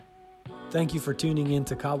Thank you for tuning in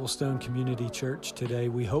to Cobblestone Community Church today.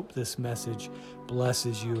 We hope this message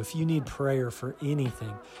blesses you. If you need prayer for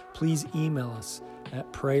anything, please email us at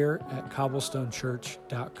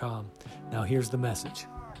prayer@cobblestonechurch.com. Now here's the message.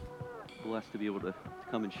 Blessed to be able to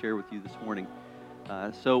come and share with you this morning.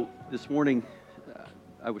 So this morning,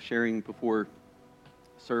 I was sharing before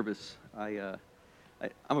service. I'm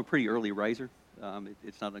a pretty early riser.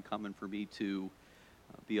 It's not uncommon for me to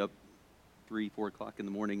be up 3-4 o'clock in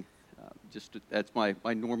the morning. That's my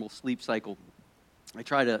normal sleep cycle. I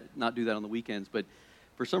try to not do that on the weekends, but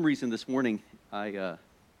for some reason this morning I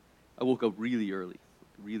woke up really early,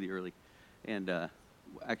 and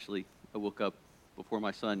actually I woke up before my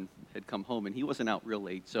son had come home, and he wasn't out real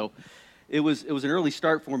late, so it was an early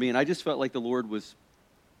start for me, and I just felt like the Lord was.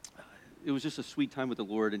 It was just a sweet time with the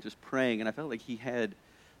Lord and just praying, and I felt like He had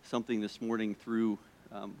something this morning through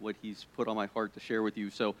what He's put on my heart to share with you.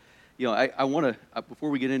 So, I want to before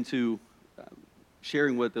we get into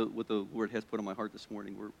sharing what the Lord has put on my heart this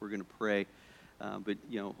morning, we're going to pray. But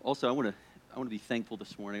also I want to be thankful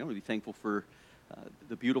this morning. I want to be thankful for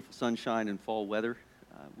the beautiful sunshine and fall weather.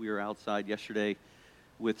 We were outside yesterday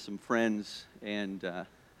with some friends, and I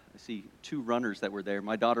see 2 runners that were there.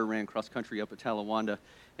 My daughter ran cross country up at Talawanda,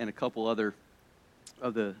 and a couple other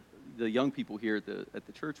of the young people here at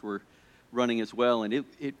the church were running as well. And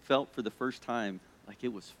it felt for the first time like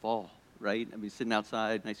it was fall, right? I mean, sitting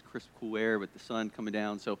outside, nice crisp, cool air with the sun coming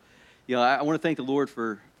down. So, I want to thank the Lord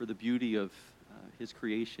for the beauty of His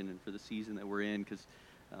creation and for the season that we're in, because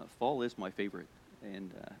fall is my favorite.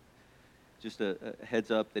 And just a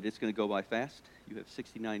heads up that it's going to go by fast. You have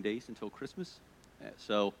 69 days until Christmas.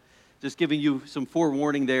 So just giving you some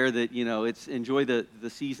forewarning there that, it's enjoy the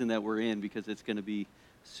season that we're in, because it's going to be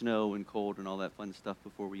snow and cold and all that fun stuff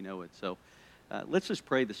before we know it. So let's just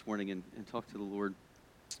pray this morning and talk to the Lord.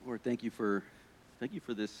 Lord, thank you for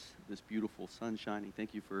this beautiful sun shining.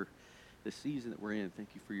 Thank you for the season that we're in. Thank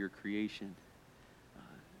you for your creation.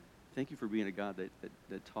 Thank you for being a God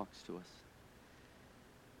that talks to us.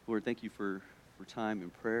 Lord, thank you for time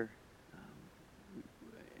and prayer.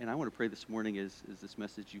 And I want to pray this morning as this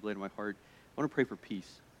message you laid on my heart. I want to pray for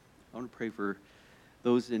peace. I want to pray for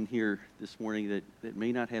those in here this morning that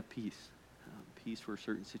may not have peace. Peace for a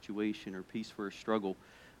certain situation or peace for a struggle.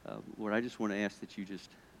 Lord, I just want to ask that you just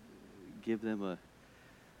give them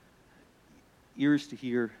ears to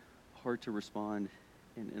hear, heart to respond,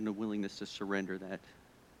 and a willingness to surrender that.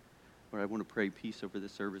 Lord, I want to pray peace over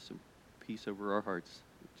this service and peace over our hearts.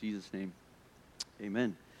 In Jesus' name,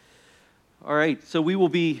 amen. All right, so we will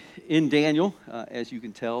be in Daniel. As you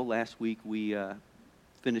can tell, last week we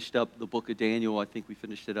finished up the book of Daniel. I think we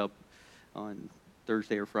finished it up on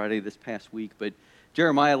Thursday or Friday this past week. But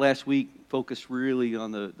Jeremiah last week focused really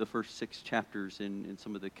on the first 6 chapters and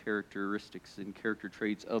some of the characteristics and character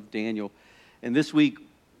traits of Daniel. And this week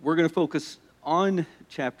we're going to focus on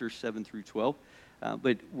chapters 7 through 12.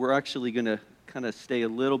 But we're actually going to kind of stay a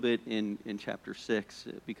little bit in chapter 6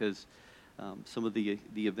 because some of the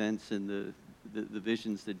events and the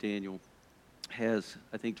visions that Daniel has,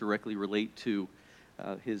 I think, directly relate to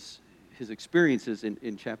his experiences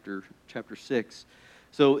in chapter 6.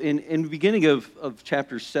 So in the beginning of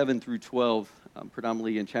chapters 7 through 12,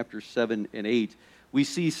 predominantly in chapters 7 and 8, we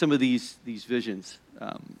see some of these visions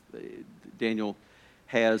Daniel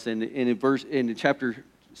has. And in chapter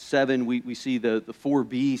 7, we see the 4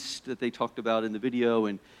 beasts that they talked about in the video,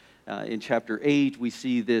 and in chapter 8 we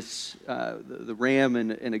see this the ram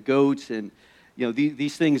and a goat, and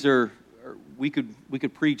these things are we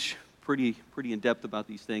could preach pretty in depth about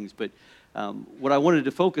these things, but what I wanted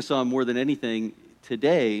to focus on more than anything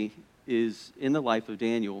today is in the life of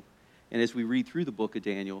Daniel. And as we read through the book of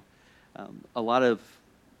Daniel, a lot of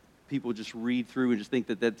people just read through and just think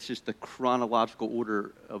that that's just the chronological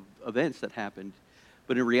order of events that happened.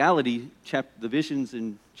 But in reality, the visions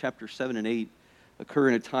in chapter 7 and 8 occur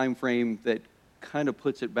in a time frame that kind of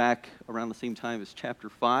puts it back around the same time as chapter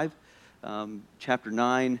 5. Chapter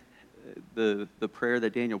 9, the prayer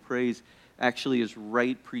that Daniel prays, actually is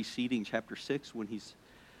right preceding chapter 6 when he's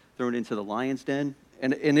thrown into the lion's den.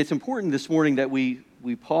 And it's important this morning that we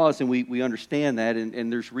pause and we understand that,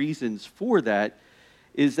 and there's reasons for that,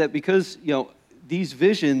 is that because, these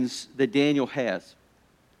visions that Daniel has,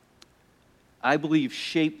 I believe,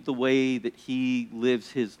 shape the way that he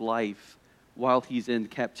lives his life while he's in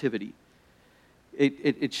captivity.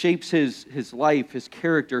 It shapes his life, his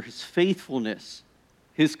character, his faithfulness,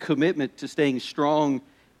 his commitment to staying strong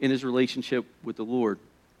in his relationship with the Lord.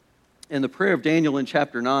 And the prayer of Daniel in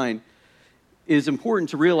chapter 9 is important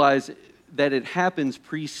to realize that it happens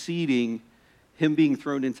preceding him being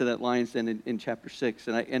thrown into that lion's den in chapter 6.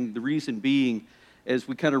 And the reason being as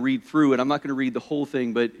we kind of read through it. I'm not going to read the whole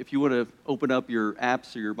thing, but if you want to open up your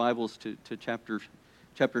apps or your Bibles to chapter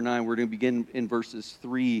 9, we're going to begin in verses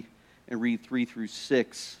 3 and read 3 through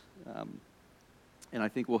 6. And I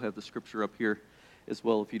think we'll have the scripture up here as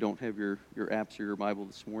well if you don't have your apps or your Bible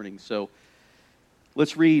this morning. So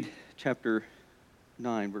let's read chapter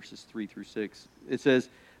 9, verses 3 through 6. It says,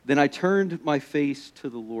 "Then I turned my face to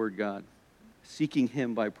the Lord God, seeking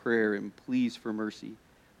him by prayer and pleas for mercy,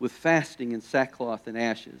 with fasting and sackcloth and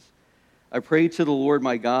ashes. I prayed to the Lord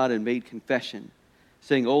my God and made confession,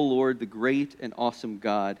 saying, O Lord, the great and awesome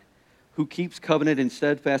God, who keeps covenant and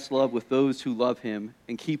steadfast love with those who love him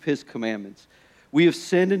and keep his commandments. We have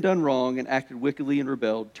sinned and done wrong and acted wickedly and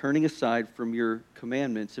rebelled, turning aside from your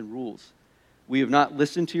commandments and rules. We have not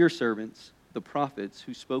listened to your servants, the prophets,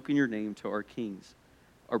 who spoke in your name to our kings,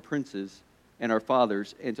 our princes, and our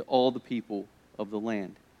fathers, and to all the people of the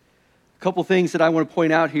land." A couple things that I want to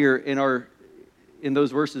point out here in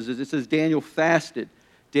those verses is it says Daniel fasted,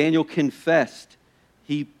 Daniel confessed,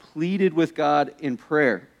 he pleaded with God in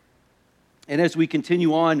prayer. And as we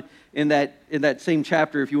continue on in that same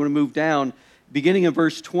chapter, if you want to move down, beginning in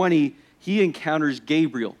verse 20, he encounters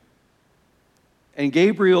Gabriel. And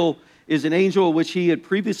Gabriel is an angel which he had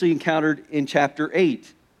previously encountered in chapter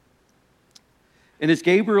 8. And as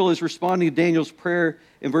Gabriel is responding to Daniel's prayer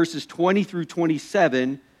in verses 20 through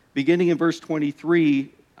 27, beginning in verse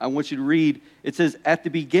 23, I want you to read, it says, "At the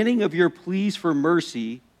beginning of your pleas for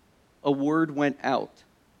mercy, a word went out,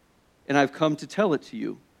 and I've come to tell it to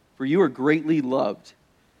you, for you are greatly loved.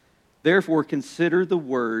 Therefore consider the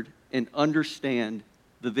word and understand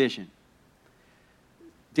the vision."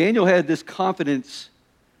 Daniel had this confidence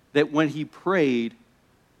that when he prayed,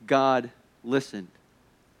 God listened.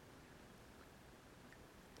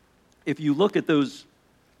 If you look at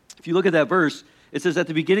that verse, it says, "At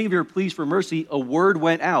the beginning of your pleas for mercy, a word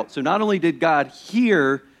went out." So not only did God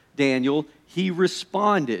hear Daniel, he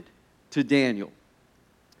responded to Daniel.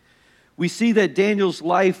 We see that Daniel's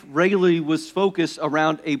life regularly was focused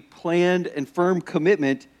around a planned and firm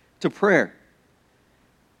commitment to prayer.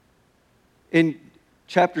 In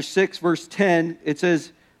chapter 6, verse 10, it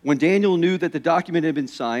says, "When Daniel knew that the document had been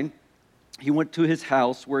signed, he went to his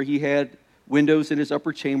house where he had windows in his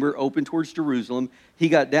upper chamber open towards Jerusalem. He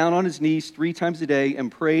got down on his knees 3 times a day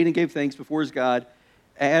and prayed and gave thanks before his God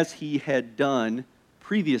as he had done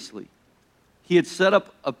previously." He had set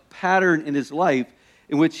up a pattern in his life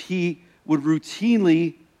in which he would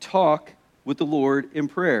routinely talk with the Lord in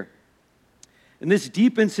prayer. And this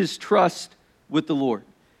deepens his trust with the Lord.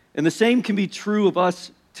 And the same can be true of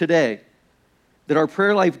us today, that our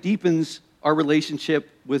prayer life deepens our relationship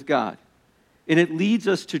with God. And it leads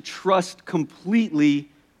us to trust completely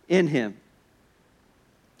in him.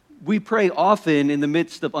 We pray often in the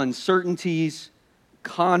midst of uncertainties,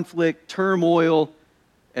 conflict, turmoil,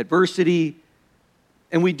 adversity.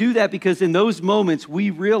 And we do that because in those moments we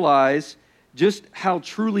realize just how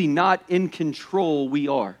truly not in control we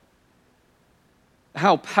are.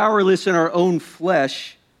 How powerless in our own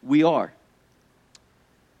flesh we are.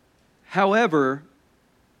 However,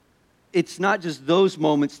 it's not just those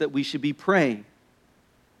moments that we should be praying.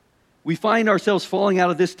 We find ourselves falling out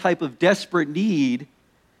of this type of desperate need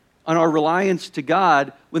on our reliance to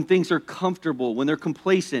God when things are comfortable, when they're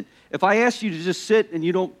complacent. If I ask you to just sit, and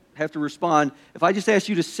you don't have to respond, if I just ask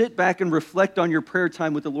you to sit back and reflect on your prayer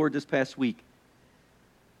time with the Lord this past week,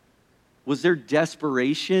 was there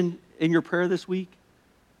desperation in your prayer this week?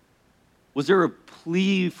 Was there a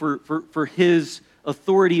plea for his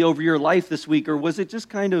authority over your life this week, or was it just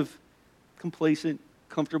kind of complacent,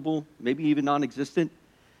 comfortable, maybe even non-existent?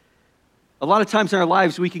 A lot of times in our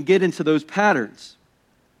lives, we can get into those patterns.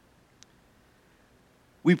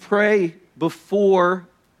 We pray before,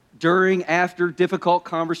 during, after difficult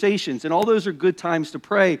conversations, and all those are good times to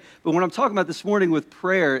pray. But what I'm talking about this morning with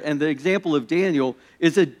prayer and the example of Daniel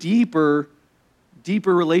is a deeper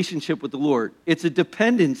relationship with the Lord. It's a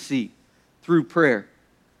dependency through prayer.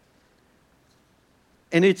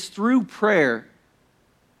 And it's through prayer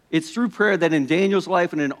that in Daniel's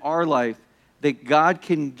life and in our life, that God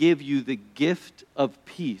can give you the gift of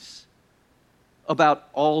peace about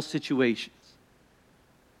all situations.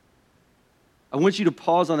 I want you to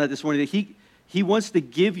pause on that this morning. That he wants to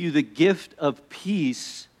give you the gift of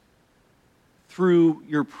peace through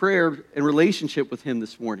your prayer and relationship with him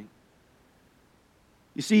this morning.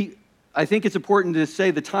 You see, I think it's important to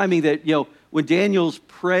say the timing that, when Daniel's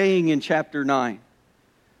praying in chapter 9,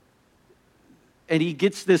 and he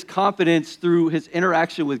gets this confidence through his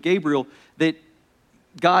interaction with Gabriel that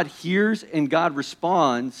God hears and God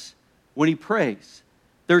responds when he prays.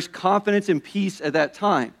 There's confidence and peace at that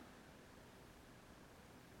time.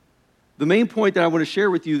 The main point that I want to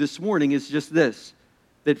share with you this morning is just this,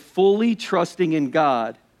 that fully trusting in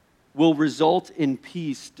God will result in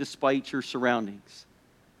peace despite your surroundings.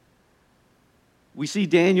 We see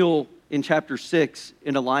Daniel in chapter 6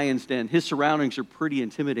 in a lion's den. His surroundings are pretty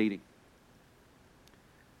intimidating.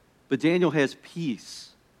 But Daniel has peace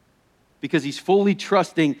because he's fully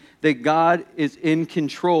trusting that God is in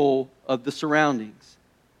control of the surroundings.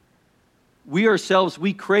 We ourselves,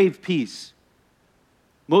 we crave peace.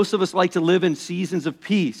 Most of us like to live in seasons of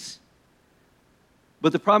peace.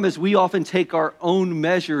 But the problem is we often take our own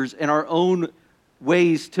measures and our own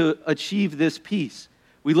ways to achieve this peace.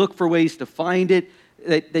 We look for ways to find it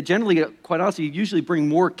that generally, quite honestly, usually bring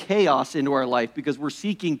more chaos into our life because we're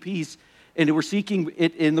seeking peace and we're seeking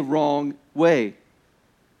it in the wrong way.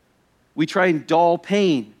 We try and dull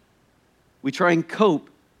pain. We try and cope.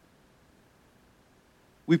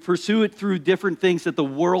 We pursue it through different things that the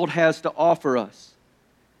world has to offer us.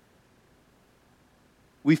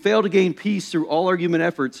 We fail to gain peace through all our human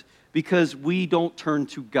efforts because we don't turn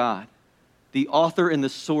to God, the author and the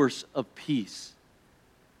source of peace.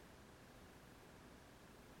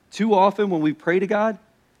 Too often when we pray to God,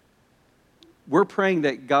 we're praying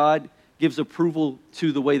that God gives approval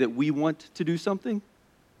to the way that we want to do something,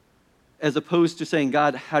 as opposed to saying,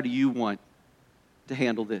 God, how do you want to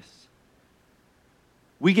handle this?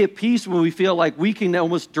 We get peace when we feel like we can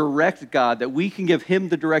almost direct God, that we can give him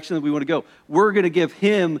the direction that we want to go. We're going to give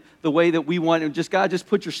him the way that we want. And God, just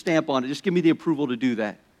put your stamp on it. Just give me the approval to do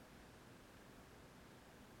that.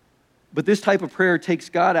 But this type of prayer takes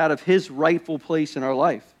God out of his rightful place in our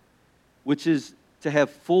life, which is to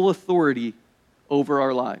have full authority over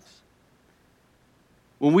our lives.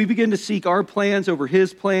 When we begin to seek our plans over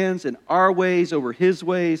his plans and our ways over his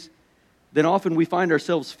ways, then often we find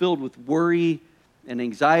ourselves filled with worry and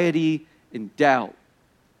anxiety and doubt.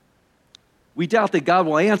 We doubt that God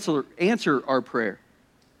will answer our prayer.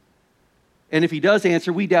 And if he does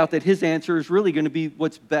answer, we doubt that his answer is really going to be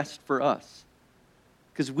what's best for us,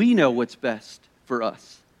 because we know what's best for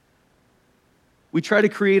us. We try to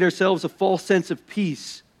create ourselves a false sense of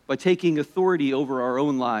peace by taking authority over our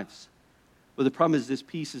own lives. But the problem is this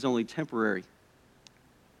peace is only temporary,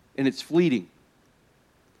 and it's fleeting.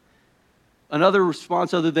 Another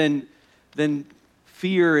response other than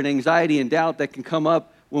fear and anxiety and doubt that can come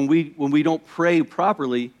up when we don't pray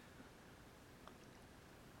properly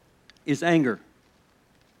is anger.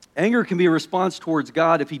 Anger can be a response towards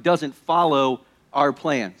God if he doesn't follow our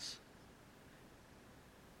plans.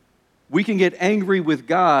 We can get angry with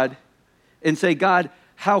God and say, God,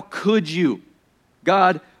 how could you?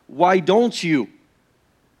 God, why don't you?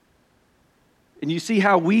 And you see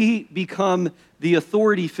how we become the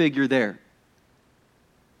authority figure there.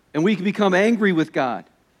 And we can become angry with God.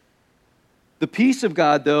 The peace of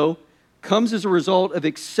God, though, comes as a result of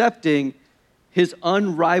accepting his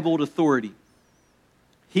unrivaled authority.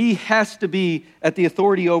 He has to be at the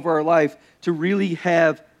authority over our life to really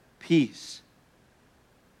have peace.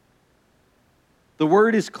 The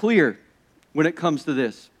word is clear when it comes to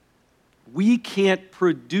this. We can't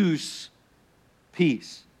produce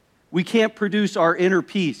peace. We can't produce our inner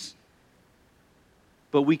peace,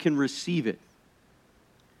 but we can receive it.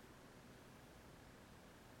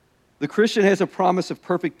 The Christian has a promise of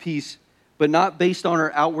perfect peace, but not based on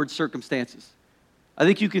our outward circumstances. I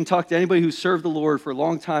think you can talk to anybody who's served the Lord for a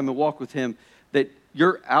long time and walk with him, that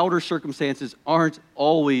your outer circumstances aren't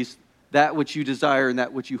always that which you desire and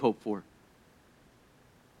that which you hope for.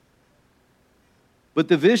 But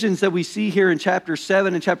the visions that we see here in chapter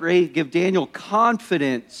 7 and chapter 8 give Daniel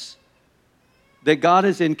confidence that God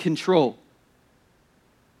is in control.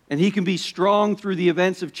 And he can be strong through the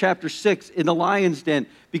events of chapter 6 in the lion's den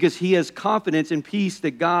because he has confidence and peace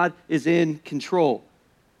that God is in control.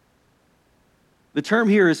 The term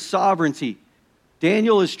here is sovereignty.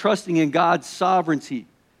 Daniel is trusting in God's sovereignty.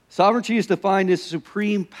 Sovereignty is defined as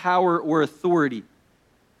supreme power or authority.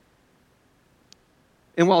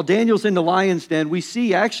 And while Daniel's in the lion's den, we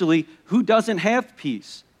see actually who doesn't have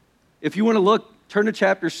peace. If you want to look, turn to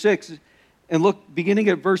chapter 6 and look beginning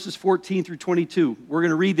at verses 14 through 22. We're going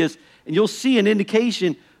to read this, and you'll see an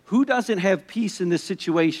indication who doesn't have peace in this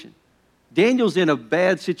situation. Daniel's in a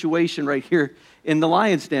bad situation right here in the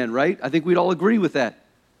lion's den, right? I think we'd all agree with that.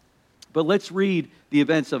 But let's read the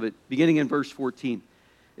events of it, beginning in verse 14.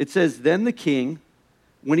 It says, "Then the king,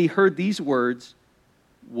 when he heard these words,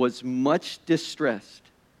 was much distressed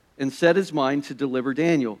and set his mind to deliver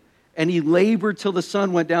Daniel. And he labored till the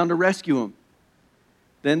sun went down to rescue him.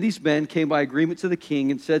 Then these men came by agreement to the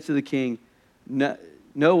king and said to the king,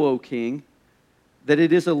 'Know, O king, that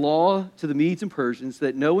it is a law to the Medes and Persians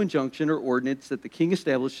that no injunction or ordinance that the king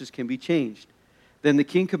establishes can be changed. Then the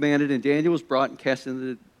king commanded, and Daniel was brought and cast into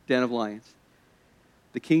the den of lions.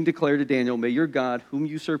 The king declared to Daniel, "May your God, whom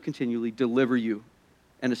you serve continually, deliver you."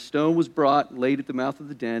 And a stone was brought and laid at the mouth of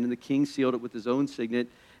the den, and the king sealed it with his own signet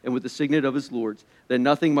and with the signet of his lords, that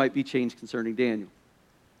nothing might be changed concerning Daniel.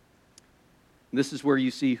 And this is where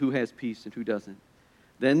you see who has peace and who doesn't.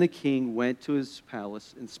 Then the king went to his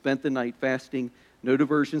palace and spent the night fasting. No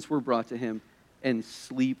diversions were brought to him, and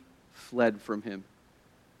sleep fled from him.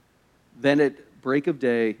 Then at break of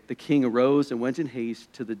day, the king arose and went in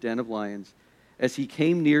haste to the den of lions. As he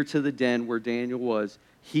came near to the den where Daniel was,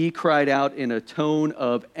 he cried out in a tone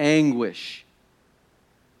of anguish.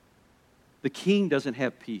 The king doesn't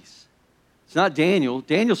have peace. It's not Daniel.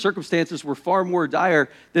 Daniel's circumstances were far more dire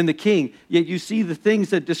than the king. Yet you see the things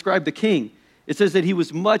that describe the king. It says that he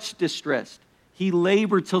was much distressed. He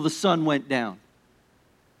labored till the sun went down.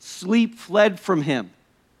 Sleep fled from him.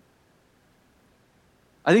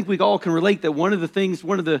 I think we all can relate that one of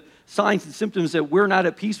the signs and symptoms that we're not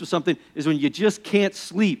at peace with something is when you just can't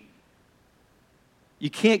sleep.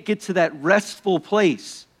 You can't get to that restful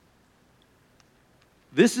place.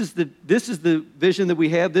 This is the vision that we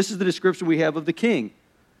have. This is the description we have of the king.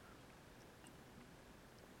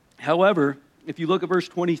 However, if you look at verse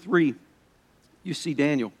 23, you see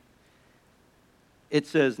Daniel. It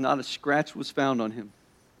says, "Not a scratch was found on him,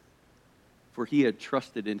 for he had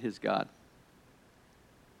trusted in his God."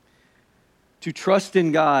 To trust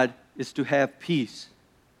in God is to have peace.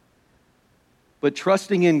 But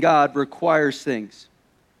trusting in God requires things.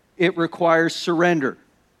 It requires surrender.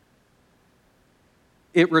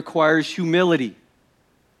 It requires humility.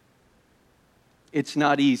 It's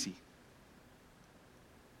not easy.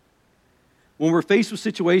 When we're faced with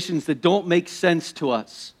situations that don't make sense to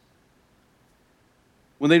us,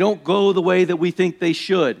 when they don't go the way that we think they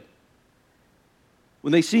should,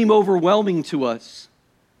 when they seem overwhelming to us,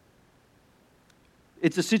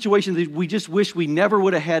 it's a situation that we just wish we never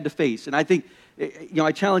would have had to face. And I think,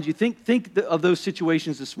 I challenge you, think of those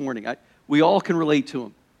situations this morning. We all can relate to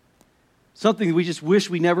them. Something that we just wish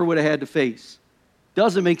we never would have had to face.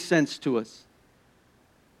 Doesn't make sense to us.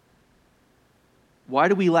 Why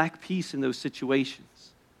do we lack peace in those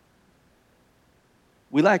situations?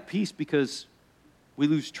 We lack peace because we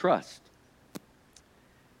lose trust.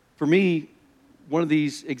 For me, one of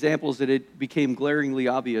these examples that it became glaringly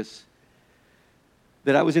obvious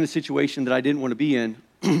that I was in a situation that I didn't want to be in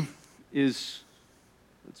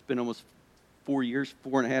it's been almost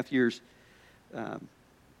 4.5 years.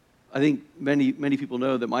 I think many people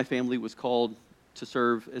know that my family was called to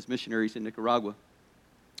serve as missionaries in Nicaragua.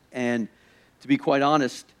 And to be quite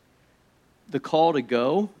honest, the call to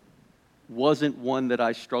go wasn't one that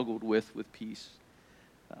I struggled with peace.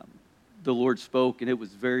 The Lord spoke, and it was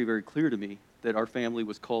very, very clear to me that our family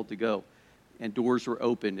was called to go. And doors were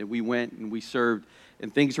open, and we went and we served,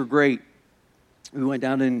 and things were great. We went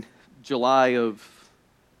down in July of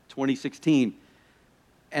 2016,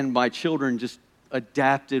 and my children just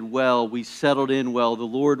adapted well. We settled in well. The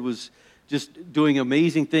Lord was just doing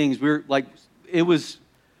amazing things. It was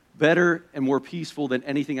better and more peaceful than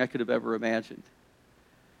anything I could have ever imagined.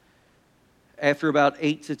 After about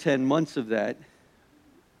 8 to 10 months of that,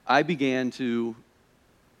 I began to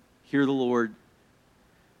hear the Lord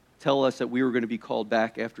tell us that we were going to be called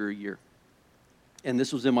back after a year. And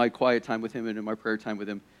this was in my quiet time with him and in my prayer time with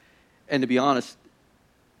him. And to be honest,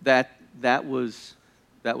 that was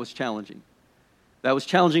challenging. That was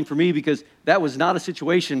challenging for me because that was not a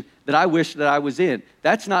situation that I wished that I was in.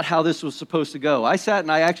 That's not how this was supposed to go. I sat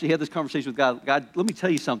and I actually had this conversation with God. God, let me tell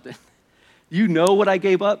you something. Do you know what I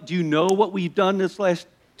gave up? Do you know what we've done this last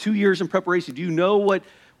 2 years in preparation? Do you know what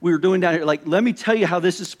we were doing down here? Let me tell you how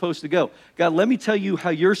this is supposed to go. God, let me tell you how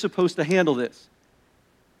you're supposed to handle this.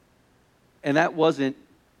 And that wasn't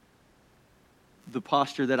the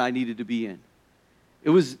posture that I needed to be in. It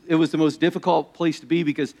was the most difficult place to be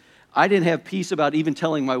because I didn't have peace about even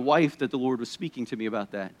telling my wife that the Lord was speaking to me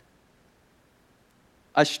about that.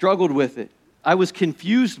 I struggled with it. I was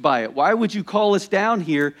confused by it. Why would you call us down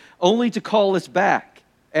here only to call us back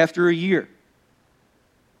after a year?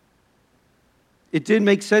 It didn't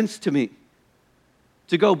make sense to me.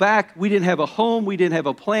 To go back, we didn't have a home, we didn't have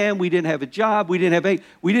a plan, we didn't have a job, we didn't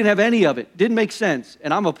have any of it. Didn't make sense,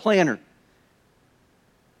 and I'm a planner.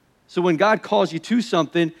 So when God calls you to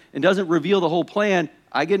something and doesn't reveal the whole plan,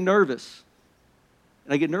 I get nervous.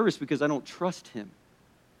 And I get nervous because I don't trust him.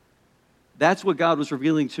 That's what God was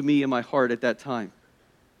revealing to me in my heart at that time.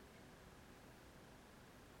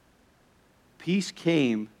 Peace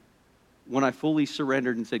came when I fully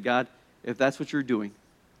surrendered and said, God, if that's what you're doing,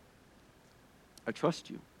 I trust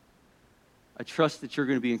you. I trust that you're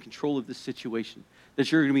going to be in control of this situation,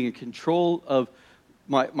 that you're going to be in control of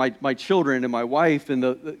my children and my wife, and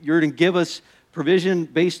you're going to give us provision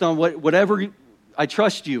based on whatever. I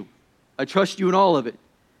trust you. I trust you in all of it.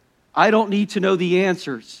 I don't need to know the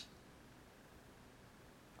answers.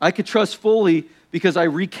 I could trust fully because I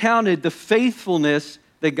recounted the faithfulness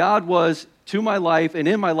that God was to my life and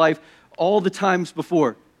in my life all the times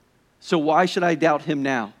before. So why should I doubt him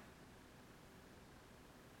now?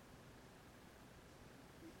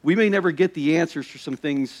 We may never get the answers for some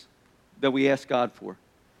things that we ask God for.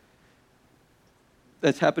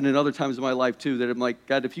 That's happened in other times in my life too, that I'm like,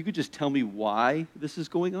 God, if you could just tell me why this is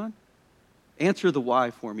going on, answer the why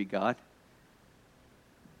for me, God.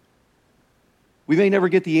 We may never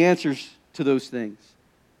get the answers to those things,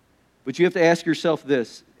 but you have to ask yourself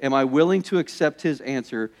this: am I willing to accept his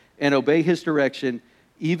answer and obey his direction,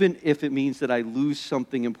 even if it means that I lose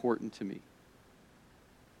something important to me?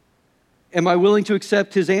 Am I willing to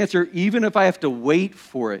accept his answer even if I have to wait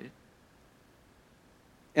for it?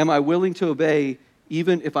 Am I willing to obey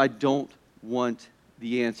even if I don't want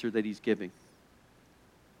the answer that he's giving?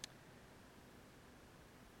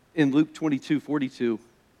 In Luke 22:42,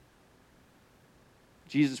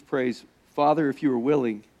 Jesus prays, Father, if you are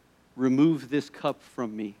willing, remove this cup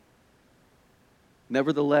from me.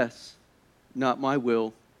 Nevertheless, not my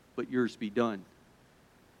will, but yours be done.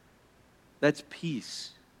 That's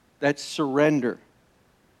peace. That's surrender.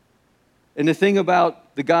 And the thing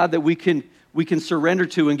about the God that we can surrender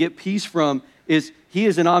to and get peace from is he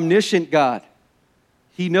is an omniscient God.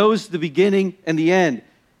 He knows the beginning and the end.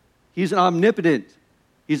 He's omnipotent.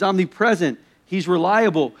 He's omnipresent. He's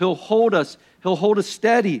reliable. He'll hold us. He'll hold us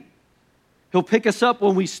steady. He'll pick us up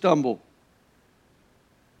when we stumble.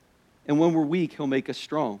 And when we're weak, he'll make us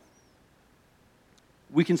strong.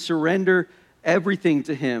 We can surrender everything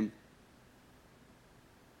to him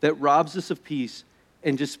that robs us of peace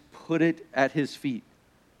and just put it at his feet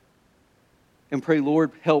and pray,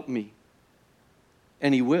 Lord, help me.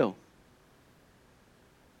 And he will.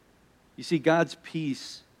 You see, God's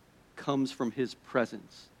peace comes from his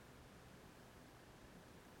presence.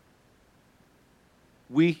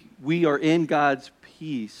 We are in God's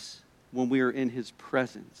peace when we are in his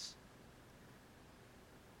presence.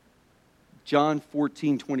 John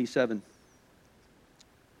 14:27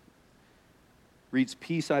 reads,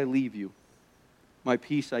 Peace I leave you, my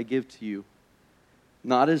peace I give to you.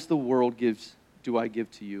 Not as the world gives do I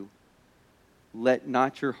give to you. Let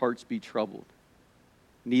not your hearts be troubled,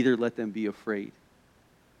 neither let them be afraid.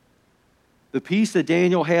 The peace that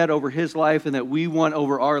Daniel had over his life and that we want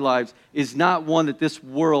over our lives is not one that this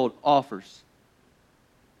world offers.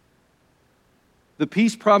 The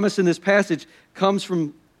peace promised in this passage comes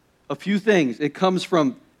from a few things. It comes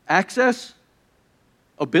from access,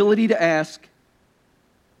 ability to ask,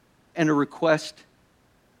 and a request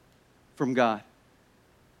from God.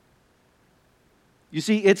 You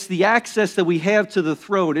see, it's the access that we have to the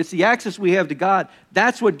throne. It's the access we have to God.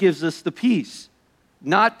 That's what gives us the peace.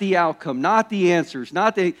 Not the outcome, not the answers,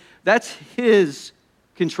 that's his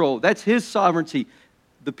control. That's his sovereignty.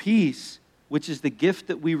 The peace, which is the gift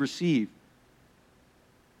that we receive,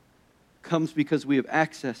 comes because we have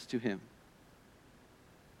access to him.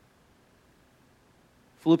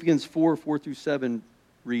 Philippians 4:4-7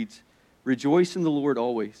 reads, Rejoice in the Lord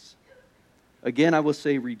always. Again, I will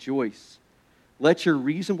say rejoice. Let your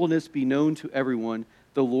reasonableness be known to everyone.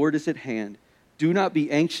 The Lord is at hand. Do not be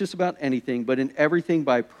anxious about anything, but in everything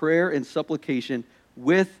by prayer and supplication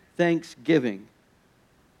with thanksgiving.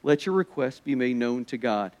 Let your requests be made known to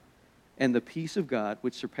God. And the peace of God,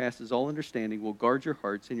 which surpasses all understanding, will guard your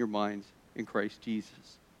hearts and your minds in Christ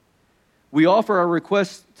Jesus. We offer our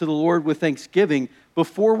requests to the Lord with thanksgiving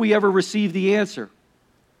before we ever receive the answer.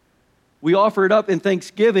 We offer it up in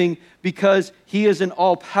thanksgiving because he is an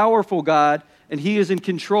all-powerful God and he is in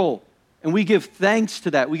control. And we give thanks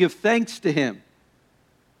to that. We give thanks to him.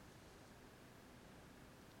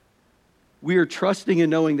 We are trusting and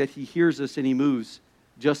knowing that he hears us and he moves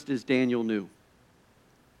just as Daniel knew.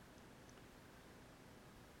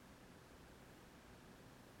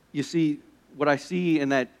 You see, what I see in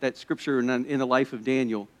that scripture and in the life of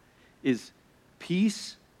Daniel is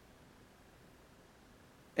peace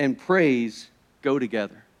and praise go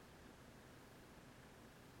together.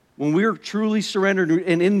 When we're truly surrendered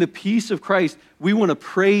and in the peace of Christ, we want to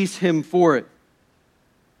praise him for it.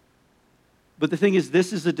 But the thing is,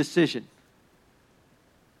 this is a decision.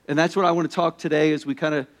 And that's what I want to talk today as we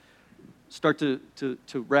kind of start to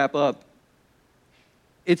wrap up.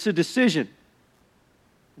 It's a decision.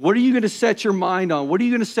 What are you going to set your mind on? What are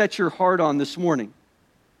you going to set your heart on this morning?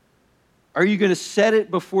 Are you going to set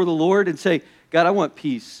it before the Lord and say, God, I want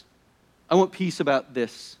peace. I want peace about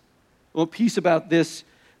this. I want peace about this,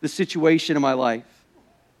 the situation in my life.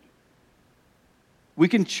 We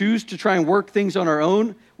can choose to try and work things on our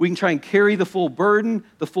own. We can try and carry the full burden,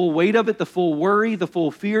 the full weight of it, the full worry, the full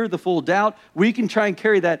fear, the full doubt. We can try and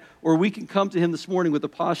carry that, or we can come to him this morning with the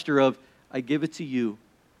posture of, I give it to you.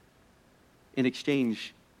 In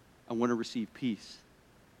exchange, I want to receive peace.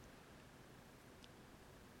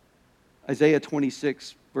 Isaiah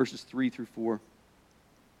 26, verses 3 through 4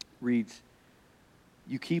 reads,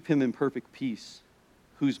 you keep him in perfect peace,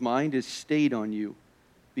 whose mind is stayed on you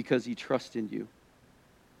because he trusts in you.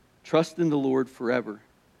 Trust in the Lord forever,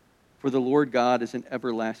 for the Lord God is an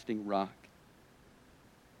everlasting rock.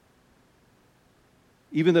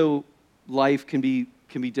 Even though life can be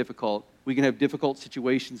difficult, we can have difficult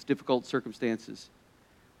situations, difficult circumstances,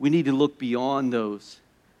 we need to look beyond those,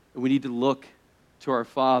 and we need to look to our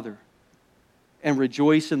Father and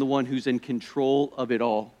rejoice in the one who's in control of it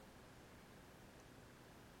all.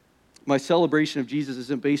 My celebration of Jesus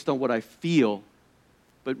isn't based on what I feel,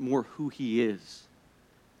 but more who he is.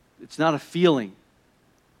 It's not a feeling.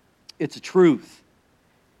 It's a truth.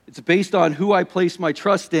 It's based on who I place my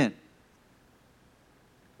trust in.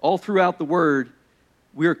 All throughout the Word,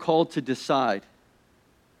 we are called to decide.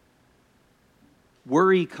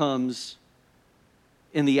 Worry comes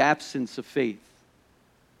in the absence of faith.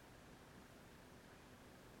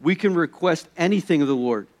 We can request anything of the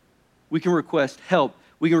Lord. We can request help.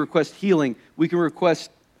 We can request healing. We can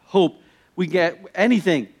request hope. We get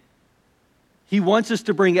anything. He wants us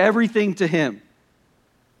to bring everything to him.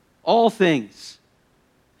 All things.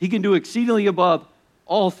 He can do exceedingly above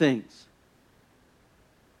all things.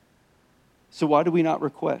 So why do we not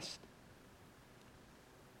request?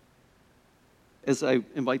 As I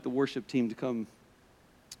invite the worship team to come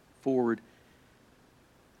forward,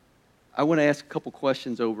 I want to ask a couple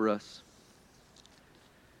questions over us.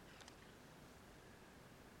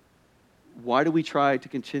 Why do we try to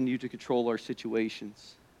continue to control our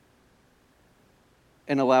situations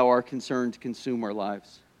and allow our concern to consume our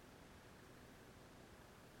lives?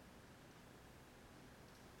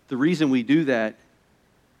 The reason we do that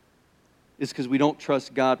is because we don't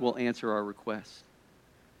trust God will answer our requests.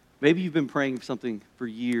 Maybe you've been praying for something for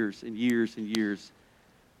years and years and years,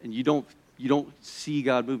 and you don't see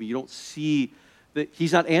God moving. You don't see that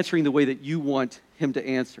he's not answering the way that you want him to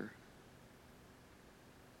answer.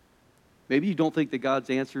 Maybe you don't think that God's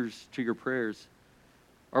answers to your prayers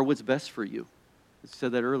are what's best for you. I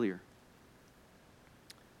said that earlier.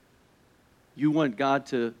 You want God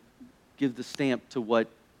to give the stamp to what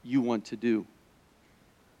you want to do.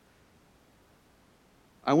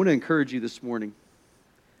 I want to encourage you this morning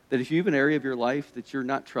that if you have an area of your life that you're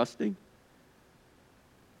not trusting,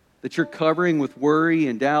 that you're covering with worry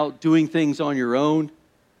and doubt, doing things on your own,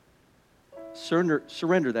 surrender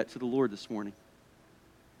that to the Lord this morning.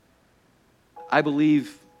 I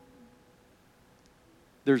believe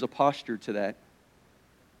there's a posture to that.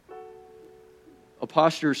 A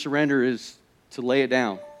posture of surrender is to lay it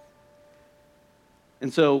down.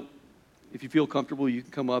 And so, if you feel comfortable, you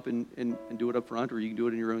can come up and do it up front, or you can do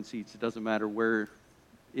it in your own seats. It doesn't matter where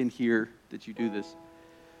in here that you do this.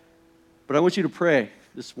 But I want you to pray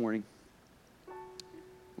this morning.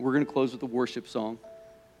 We're going to close with a worship song,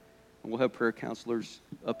 and we'll have prayer counselors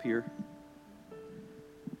up here.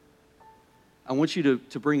 I want you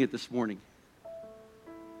to bring it this morning.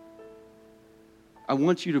 I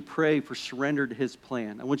want you to pray for surrender to his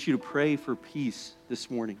plan. I want you to pray for peace this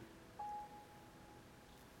morning.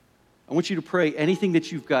 I want you to pray anything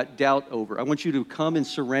that you've got doubt over. I want you to come and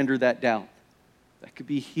surrender that doubt. That could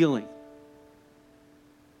be healing.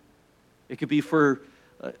 It could be for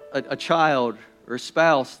a child or a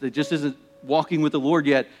spouse that just isn't walking with the Lord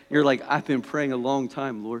yet. You're like, I've been praying a long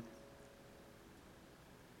time, Lord.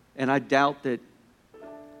 And I doubt that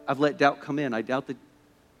I've let doubt come in. I doubt that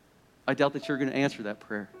you're going to answer that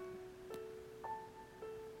prayer.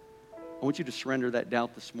 I want you to surrender that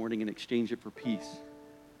doubt this morning and exchange it for peace.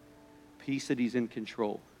 Peace that he's in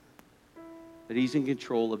control. That he's in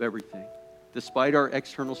control of everything. Despite our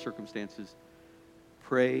external circumstances,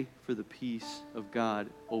 pray for the peace of God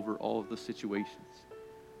over all of the situations.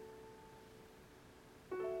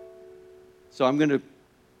 So I'm going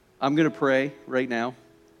to pray right now.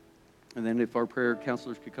 And then if our prayer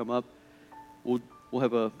counselors could come up, we'll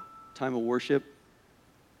have a time of worship.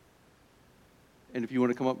 And if you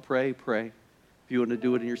want to come up and pray, pray. If you want to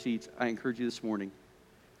do it in your seats, I encourage you this morning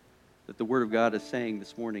that the Word of God is saying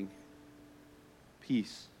this morning,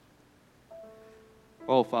 peace.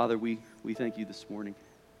 Oh, Father, we thank you this morning.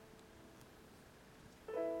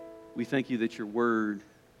 We thank you that your Word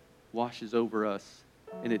washes over us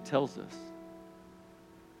and it tells us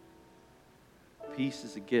peace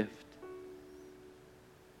is a gift.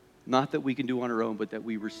 Not that we can do on our own, but that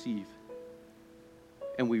we receive.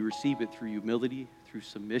 And we receive it through humility, through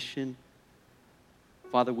submission.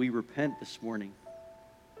 Father, we repent this morning.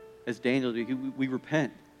 As Daniel did, we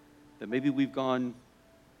repent that maybe we've gone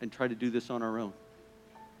and tried to do this on our own.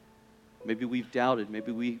 Maybe we've doubted.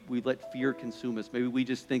 Maybe we let fear consume us. Maybe we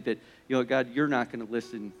just think that, God, you're not going to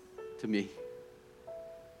listen to me.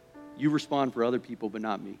 You respond for other people, but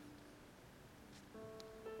not me.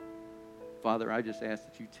 Father, I just ask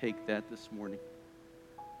that you take that this morning.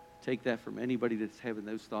 Take that from anybody that's having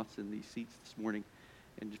those thoughts in these seats this morning.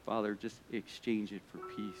 And Father, just exchange it for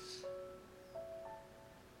peace.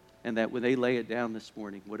 And that when they lay it down this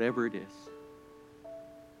morning, whatever it is,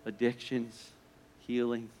 addictions,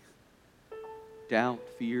 healing, doubt,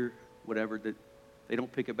 fear, whatever, that they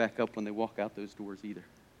don't pick it back up when they walk out those doors either.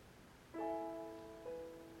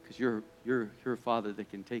 Because you're a Father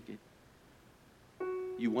that can take it.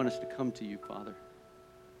 You want us to come to you, Father.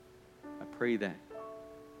 I pray that.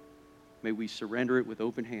 May we surrender it with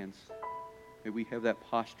open hands. May we have that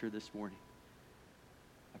posture this morning.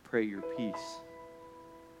 I pray your peace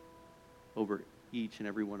over each and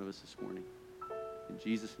every one of us this morning. In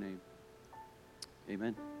Jesus' name,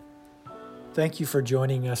 amen. Thank you for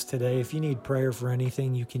joining us today. If you need prayer for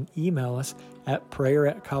anything, you can email us at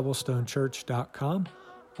prayer@cobblestonechurch.com,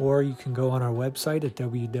 or you can go on our website at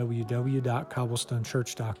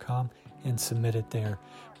www.cobblestonechurch.com and submit it there.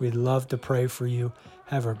 We'd love to pray for you.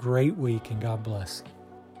 Have a great week, and God bless.